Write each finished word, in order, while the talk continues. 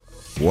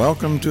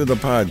Welcome to the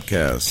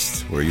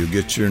podcast where you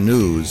get your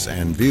news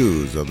and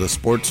views of the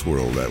sports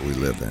world that we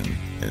live in.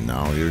 And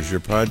now here's your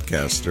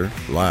podcaster,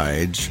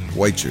 Lige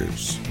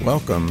Weichers.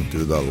 Welcome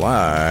to the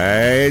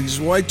Lige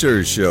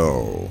Weichers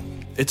Show.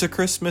 It's a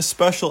Christmas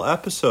special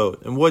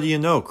episode, and what do you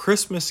know?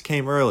 Christmas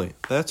came early.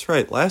 That's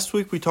right. Last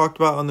week we talked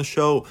about on the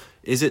show,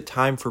 is it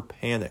time for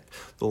panic?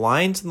 The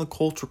Lions and the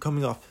Colts were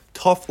coming off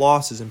tough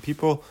losses, and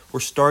people were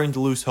starting to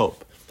lose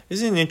hope.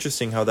 Isn't it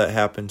interesting how that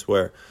happens,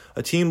 where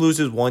a team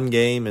loses one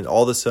game and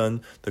all of a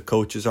sudden the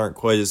coaches aren't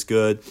quite as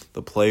good,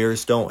 the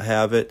players don't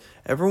have it,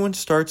 everyone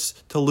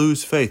starts to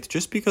lose faith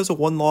just because of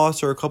one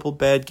loss or a couple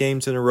bad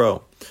games in a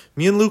row.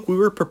 Me and Luke, we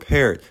were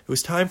prepared. It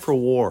was time for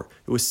war.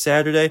 It was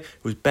Saturday.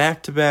 It was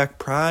back-to-back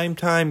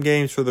prime-time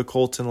games for the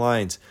Colts and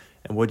Lions.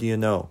 And what do you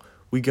know?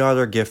 We got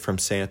our gift from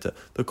Santa.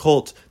 The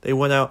Colts, they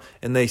went out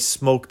and they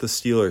smoked the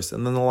Steelers.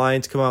 And then the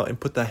Lions come out and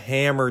put the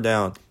hammer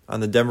down on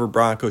the Denver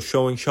Broncos,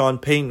 showing Sean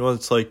Payton what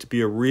it's like to be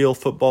a real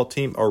football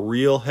team, a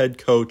real head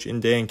coach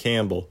in Dan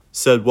Campbell.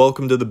 Said,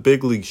 welcome to the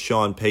big leagues,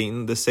 Sean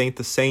Payton. This ain't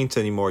the Saints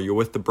anymore. You're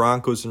with the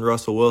Broncos and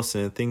Russell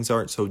Wilson, and things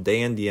aren't so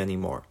dandy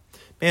anymore.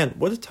 Man,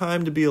 what a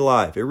time to be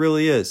alive. It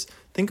really is.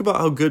 Think about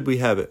how good we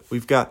have it.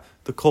 We've got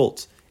the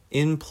Colts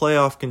in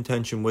playoff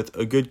contention with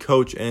a good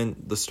coach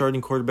and the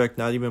starting quarterback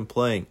not even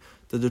playing.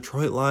 The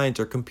Detroit Lions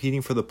are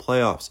competing for the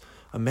playoffs.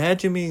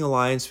 Imagine being a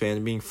Lions fan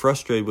and being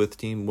frustrated with the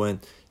team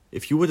when,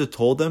 if you would have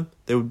told them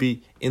they would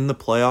be in the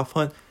playoff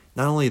hunt,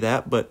 not only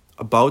that, but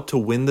about to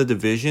win the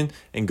division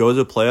and go to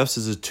the playoffs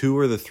as a 2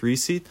 or the 3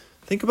 seed,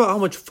 think about how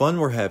much fun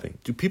we're having.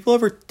 Do people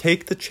ever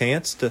take the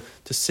chance to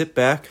sit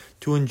back,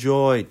 to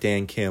enjoy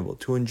Dan Campbell,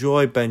 to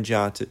enjoy Ben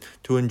Johnson,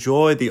 to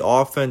enjoy the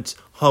offense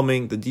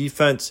humming, the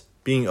defense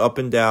being up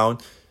and down?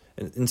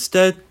 And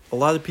instead, a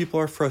lot of people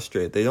are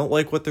frustrated. They don't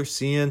like what they're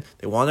seeing.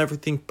 They want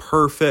everything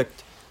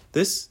perfect.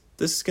 This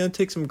is going to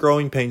take some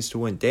growing pains to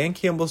win. Dan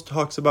Campbell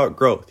talks about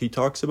growth. He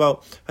talks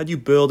about how do you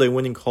build a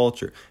winning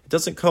culture. It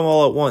doesn't come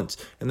all at once,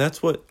 and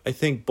that's what I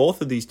think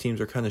both of these teams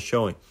are kind of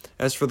showing.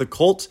 As for the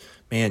Colts,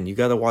 man, you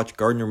got to watch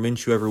Gardner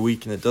Minshew every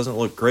week, and it doesn't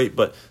look great,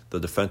 but the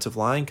defensive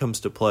line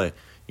comes to play.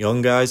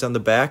 Young guys on the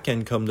back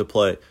end come to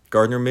play.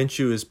 Gardner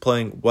Minshew is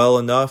playing well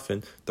enough,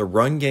 and the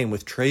run game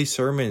with Trey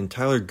Sermon and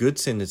Tyler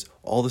Goodson is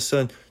all of a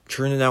sudden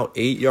churning out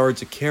 8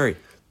 yards a carry.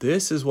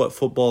 This is what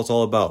football is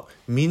all about.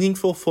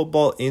 Meaningful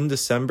football in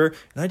December.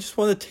 And I just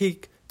want to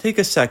take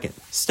a second,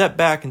 step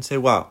back and say,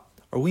 wow,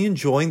 are we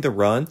enjoying the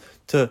run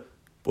to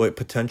what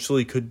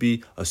potentially could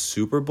be a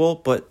Super Bowl,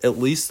 but at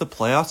least the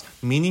playoffs?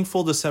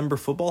 Meaningful December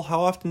football?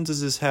 How often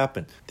does this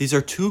happen? These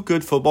are two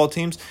good football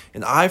teams.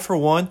 And I, for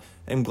one,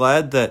 am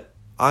glad that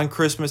on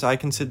Christmas I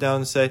can sit down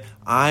and say,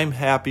 I'm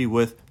happy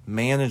with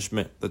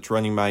management that's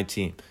running my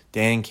team.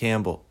 Dan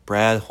Campbell,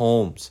 Brad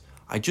Holmes.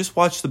 I just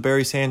watched the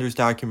Barry Sanders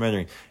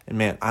documentary, and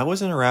man, I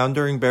wasn't around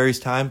during Barry's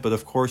time, but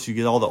of course you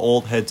get all the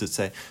old heads that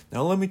say,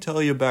 now let me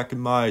tell you, back in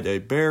my day,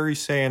 Barry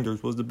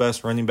Sanders was the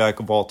best running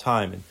back of all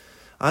time. And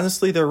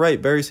honestly, they're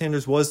right. Barry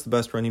Sanders was the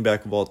best running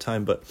back of all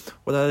time, but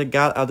what I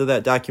got out of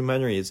that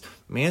documentary is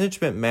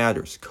management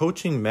matters.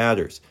 Coaching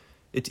matters.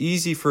 It's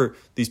easy for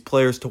these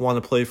players to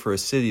want to play for a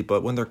city,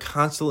 but when they're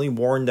constantly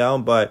worn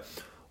down by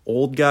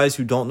old guys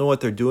who don't know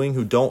what they're doing,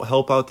 who don't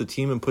help out the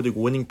team and put a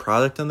winning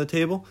product on the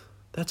table,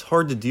 that's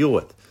hard to deal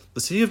with.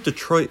 The city of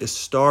Detroit is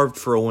starved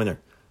for a winner.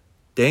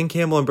 Dan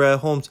Campbell and Brad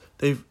Holmes,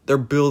 they're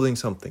building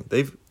something.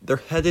 They're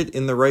headed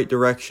in the right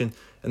direction,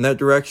 and that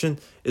direction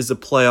is the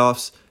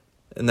playoffs,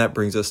 and that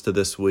brings us to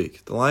this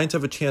week. The Lions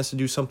have a chance to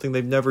do something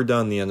they've never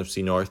done in the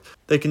NFC North.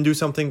 They can do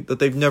something that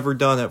they've never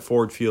done at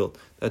Ford Field.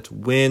 That's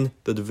win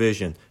the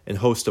division and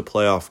host a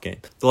playoff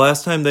game. The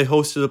last time they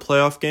hosted a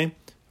playoff game,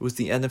 it was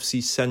the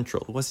NFC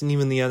Central. It wasn't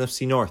even the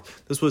NFC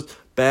North. This was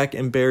back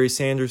in Barry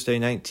Sanders' day,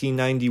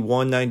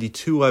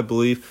 1991-92, I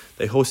believe.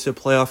 They hosted a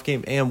playoff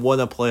game and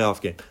won a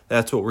playoff game.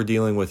 That's what we're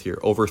dealing with here,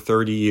 over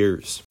 30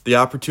 years. The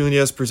opportunity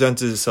has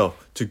presented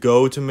itself to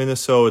go to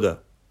Minnesota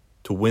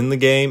to win the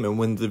game and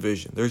win the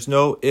division. There's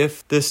no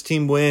if this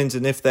team wins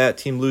and if that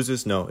team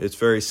loses. No, it's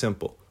very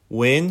simple.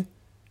 Win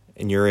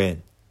and you're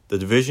in. The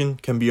division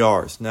can be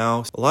ours.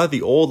 Now, a lot of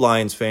the old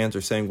Lions fans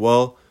are saying,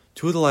 well,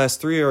 2 of the last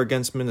 3 are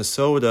against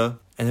Minnesota,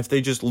 and if they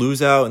just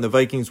lose out and the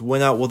Vikings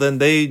win out, well, then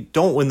they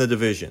don't win the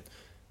division.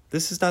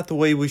 This is not the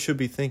way we should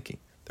be thinking.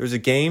 There's a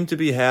game to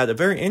be had, a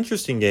very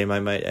interesting game, I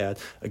might add,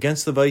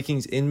 against the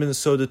Vikings in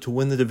Minnesota to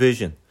win the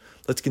division.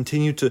 Let's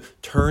continue to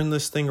turn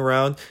this thing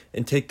around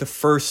and take the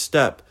first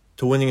step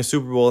to winning a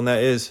Super Bowl, and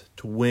that is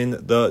to win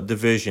the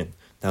division.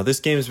 Now, this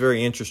game is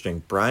very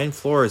interesting. Brian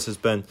Flores has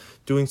been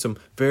doing some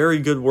very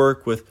good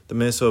work with the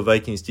Minnesota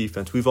Vikings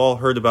defense. We've all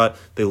heard about it.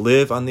 They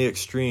live on the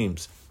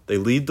extremes. They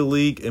lead the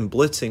league in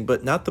blitzing,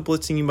 but not the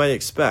blitzing you might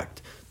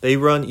expect. They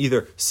run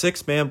either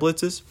 6-man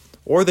blitzes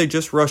or they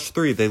just rush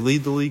 3. They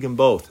lead the league in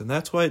both, and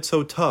that's why it's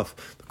so tough.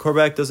 The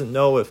quarterback doesn't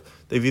know if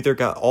they've either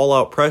got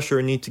all-out pressure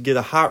and need to get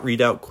a hot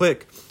read out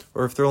quick,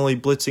 or if they're only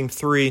blitzing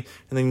 3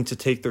 and they need to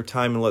take their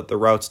time and let the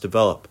routes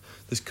develop.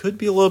 this could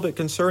be a little bit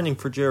concerning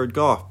for Jared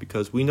Goff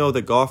because we know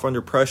that Goff under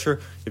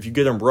pressure, if you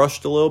get him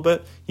rushed a little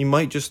bit, he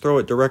might just throw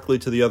it directly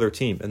to the other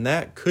team, and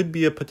that could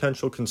be a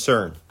potential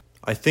concern.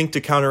 I think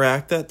to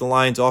counteract that, the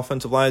Lions'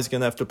 offensive line is going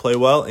to have to play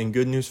well, and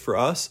good news for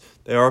us,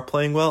 they are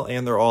playing well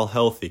and they're all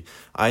healthy.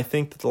 I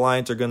think that the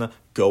Lions are going to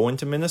go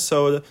into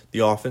Minnesota. The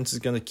offense is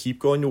going to keep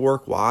going to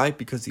work. Why?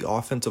 Because the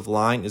offensive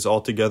line is all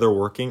together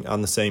working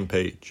on the same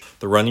page.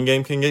 The running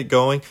game can get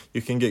going.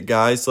 You can get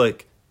guys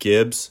like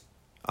Gibbs,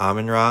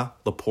 Amon-Ra,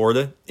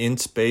 Laporta in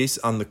space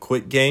on the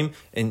quick game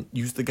and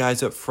use the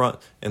guys up front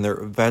and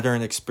their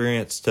veteran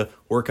experience to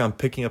work on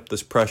picking up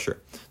this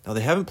pressure. Now,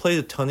 they haven't played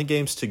a ton of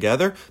games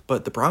together,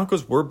 but the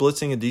Broncos were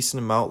blitzing a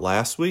decent amount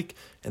last week,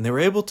 and they were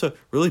able to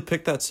really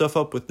pick that stuff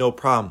up with no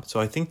problem.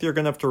 So I think they're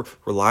going to have to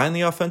rely on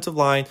the offensive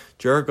line.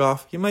 Jared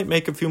Goff, he might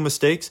make a few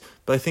mistakes,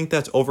 but I think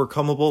that's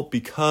overcomable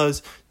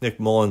because Nick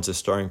Mullins is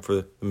starting for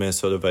the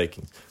Minnesota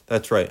Vikings.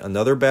 That's right,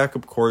 another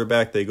backup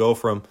quarterback. They go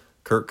from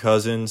Kirk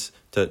Cousins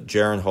to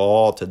Jaron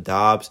Hall to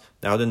Dobbs,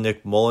 now to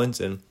Nick Mullins.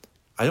 And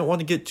I don't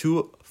want to get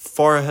too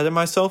far ahead of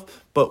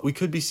myself, but we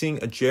could be seeing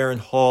a Jaron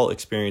Hall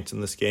experience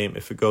in this game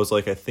if it goes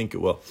like I think it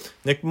will.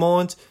 Nick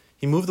Mullins,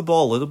 he moved the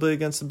ball a little bit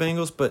against the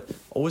Bengals, but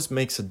always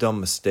makes a dumb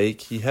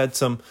mistake. He had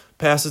some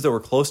passes that were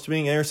close to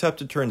being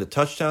intercepted turn into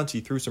touchdowns.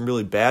 He threw some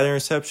really bad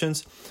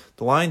interceptions.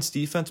 The Lions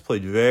defense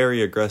played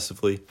very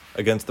aggressively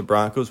against the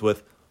Broncos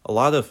with a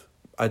lot of,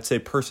 I'd say,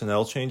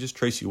 personnel changes.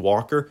 Tracy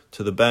Walker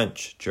to the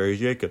bench. Jerry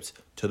Jacobs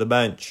to the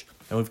bench.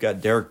 And we've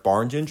got Derek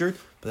Barnes injured,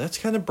 but that's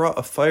kind of brought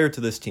a fire to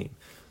this team.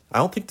 I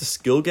don't think the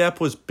skill gap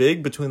was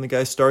big between the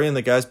guys starting and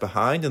the guys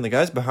behind, and the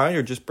guys behind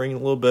are just bringing a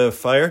little bit of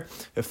fire.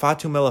 If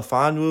Fatu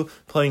Melifonwu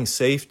playing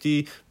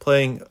safety,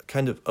 playing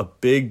kind of a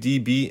big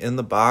DB in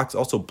the box,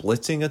 also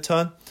blitzing a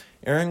ton,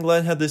 Aaron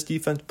Glenn had this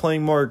defense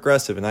playing more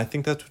aggressive, and I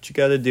think that's what you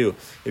got to do.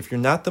 If you're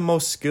not the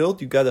most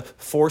skilled, you got to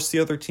force the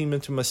other team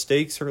into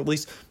mistakes or at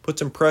least put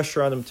some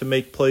pressure on them to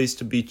make plays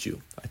to beat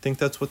you. I think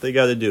that's what they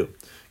got to do.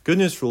 Good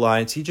news for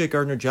Lions, C.J.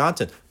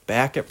 Gardner-Johnson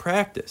back at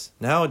practice.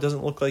 Now it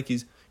doesn't look like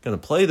he's going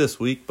to play this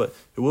week, but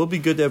it will be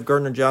good to have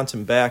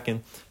Gardner-Johnson back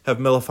and have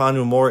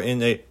Melifonwu more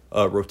in a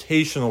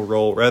rotational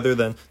role rather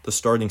than the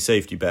starting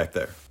safety back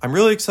there. I'm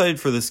really excited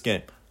for this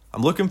game.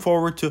 I'm looking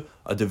forward to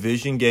a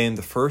division game,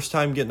 the first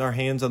time getting our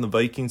hands on the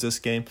Vikings this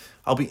game.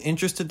 I'll be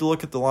interested to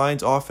look at the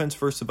Lions offense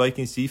versus the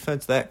Vikings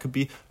defense. That could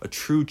be a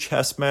true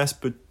chess match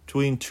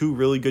between two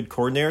really good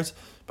coordinators.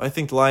 But I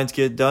think the Lions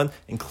get it done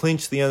and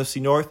clinch the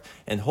NFC North.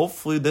 And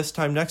hopefully this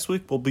time next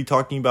week, we'll be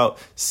talking about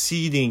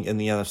seeding in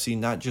the NFC,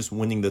 not just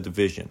winning the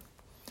division.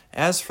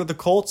 As for the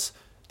Colts,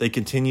 they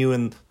continue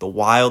in the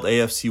wild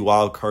AFC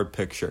wildcard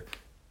picture.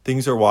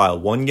 Things are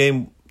wild. One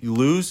game you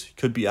lose, you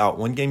could be out.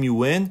 One game you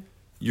win,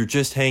 you're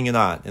just hanging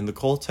on. And the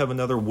Colts have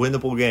another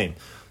winnable game.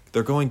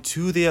 They're going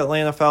to the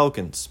Atlanta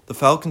Falcons. The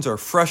Falcons are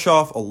fresh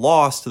off a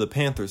loss to the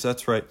Panthers.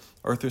 That's right.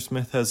 Arthur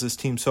Smith has this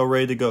team so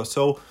ready to go,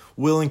 so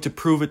willing to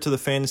prove it to the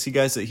fantasy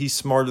guys that he's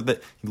smarter,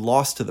 that he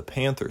lost to the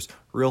Panthers.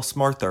 Real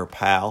smart there,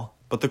 pal.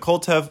 But the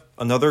Colts have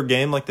another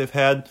game like they've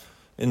had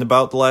in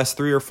about the last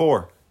 3 or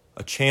 4.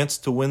 A chance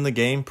to win the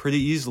game pretty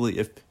easily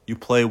if you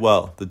play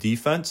well. The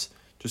defense,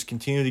 just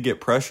continue to get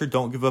pressure.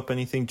 Don't give up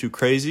anything too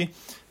crazy.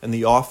 And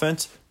the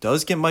offense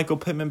does get Michael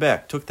Pittman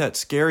back. Took that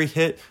scary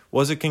hit.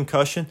 Was a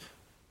concussion.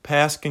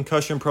 Past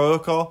concussion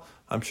protocol.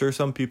 I'm sure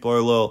some people are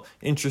a little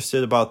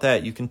interested about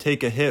that. You can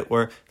take a hit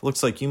where it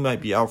looks like you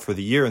might be out for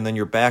the year and then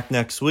you're back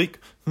next week.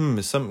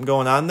 Is something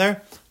going on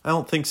there? I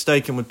don't think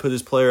Steichen would put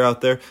his player out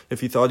there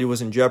if he thought he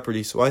was in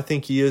jeopardy. So I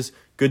think he is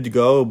good to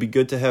go. It'll be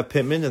good to have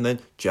Pittman. And then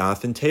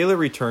Jonathan Taylor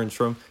returns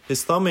from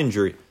his thumb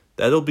injury.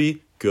 That'll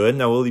be good.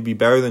 Now, will he be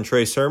better than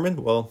Trey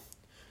Sermon? Well,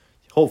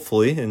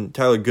 hopefully. And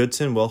Tyler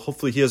Goodson, well,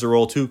 hopefully he has a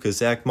role too because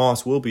Zach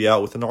Moss will be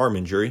out with an arm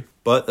injury.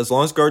 But as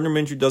long as Gardner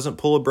Minshew doesn't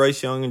pull a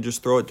Bryce Young and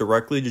just throw it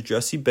directly to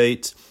Jesse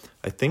Bates,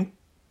 I think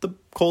the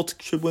Colts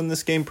should win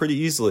this game pretty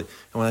easily.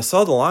 And when I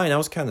saw the line, I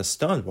was kind of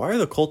stunned. Why are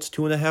the Colts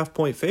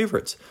 2.5-point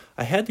favorites?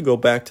 I had to go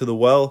back to the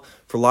well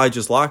for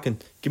Elijah's lock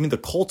and give me the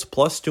Colts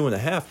plus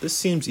 2.5. This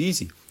seems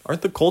easy.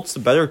 Aren't the Colts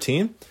the better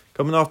team?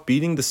 Coming off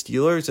beating the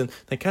Steelers, and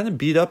they kind of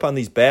beat up on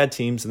these bad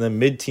teams, and then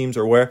mid teams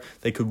are where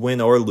they could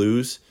win or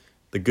lose.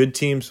 The good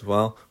teams,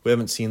 well, we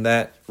haven't seen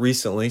that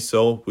recently,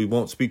 so we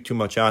won't speak too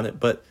much on it.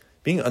 But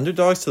being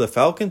underdogs to the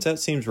Falcons, that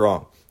seems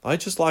wrong.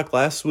 Elijah's lock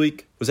last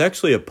week was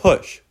actually a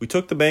push. We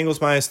took the Bengals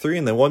 -3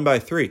 and they won by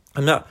 3.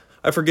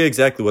 I forget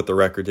exactly what the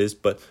record is,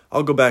 but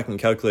I'll go back and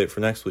calculate it for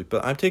next week.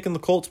 But I'm taking the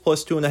Colts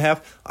plus 2.5.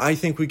 I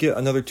think we get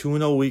another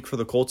 2-0 week for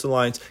the Colts and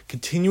Lions,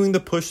 continuing the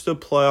push to the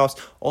playoffs.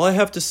 All I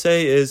have to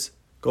say is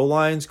go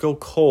Lions, go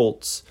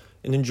Colts,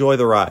 and enjoy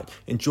the ride.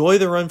 Enjoy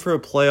the run for the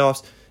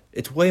playoffs.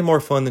 It's way more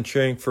fun than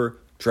cheering for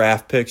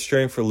draft picks,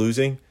 cheering for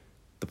losing.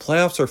 The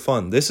playoffs are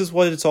fun. This is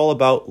what it's all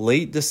about.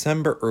 Late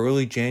December,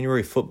 early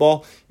January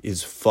football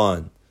is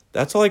fun.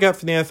 That's all I got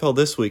for the NFL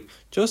this week.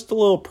 Just a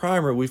little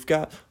primer. We've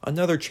got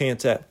another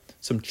chance at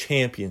some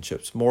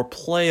championships, more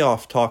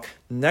playoff talk.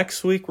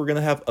 Next week, we're going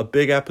to have a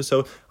big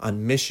episode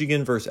on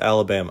Michigan versus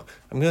Alabama.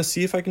 I'm going to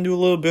see if I can do a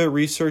little bit of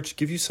research,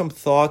 give you some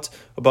thoughts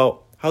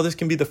about how this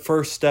can be the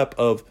first step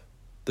of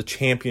the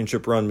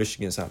championship run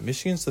Michigan's on.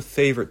 Michigan's the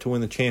favorite to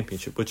win the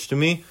championship, which to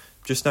me,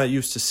 I'm just not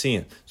used to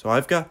seeing. So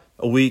I've got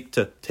a week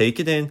to take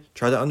it in,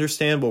 try to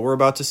understand what we're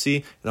about to see,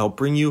 and I'll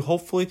bring you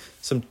hopefully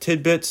some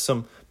tidbits,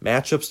 some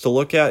matchups to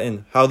look at,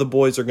 and how the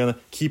boys are going to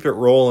keep it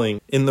rolling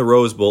in the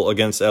Rose Bowl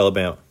against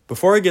Alabama.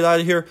 Before I get out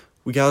of here,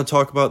 we got to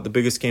talk about the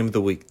biggest game of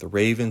the week, the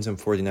Ravens and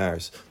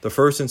 49ers. The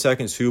first and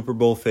second Super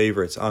Bowl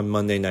favorites on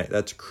Monday night.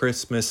 That's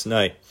Christmas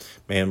night.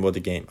 Man, what a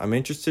game. I'm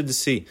interested to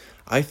see.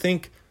 I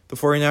think the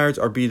 49ers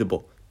are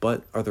beatable,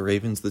 but are the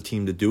Ravens the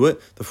team to do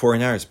it? The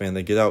 49ers, man,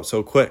 they get out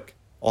so quick.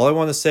 All I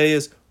want to say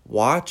is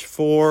watch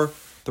for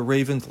the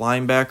Ravens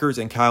linebackers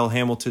and Kyle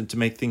Hamilton to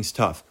make things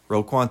tough.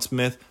 Roquan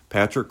Smith,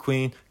 Patrick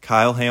Queen,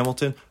 Kyle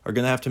Hamilton are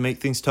going to have to make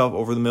things tough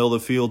over the middle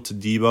of the field to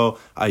Debo,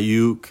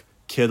 Ayuk,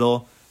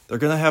 Kittle. They're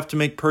going to have to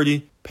make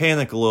Purdy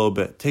panic a little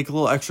bit, take a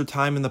little extra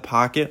time in the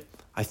pocket.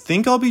 I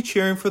think I'll be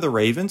cheering for the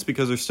Ravens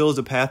because there still is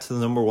a path to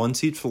the number 1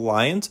 seed for the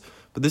Lions,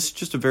 but this is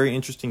just a very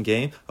interesting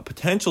game, a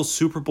potential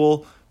Super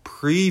Bowl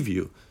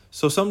preview.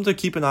 So something to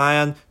keep an eye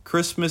on.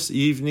 Christmas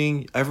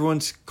evening,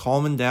 everyone's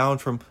calming down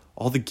from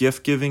all the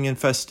gift giving and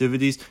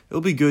festivities.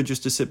 It'll be good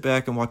just to sit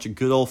back and watch a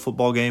good old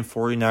football game,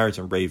 49ers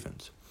and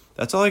Ravens.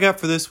 That's all I got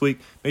for this week.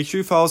 Make sure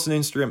you follow us on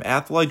Instagram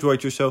at The Lige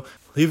White Show.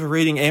 Leave a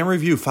rating and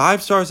review,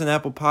 5 stars on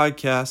Apple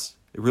Podcasts.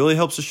 It really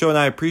helps the show and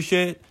I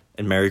appreciate it.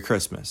 And Merry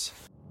Christmas.